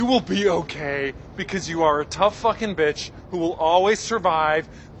You will be okay because you are a tough fucking bitch who will always survive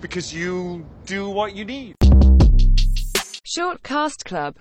because you do what you need. Short Cast Club.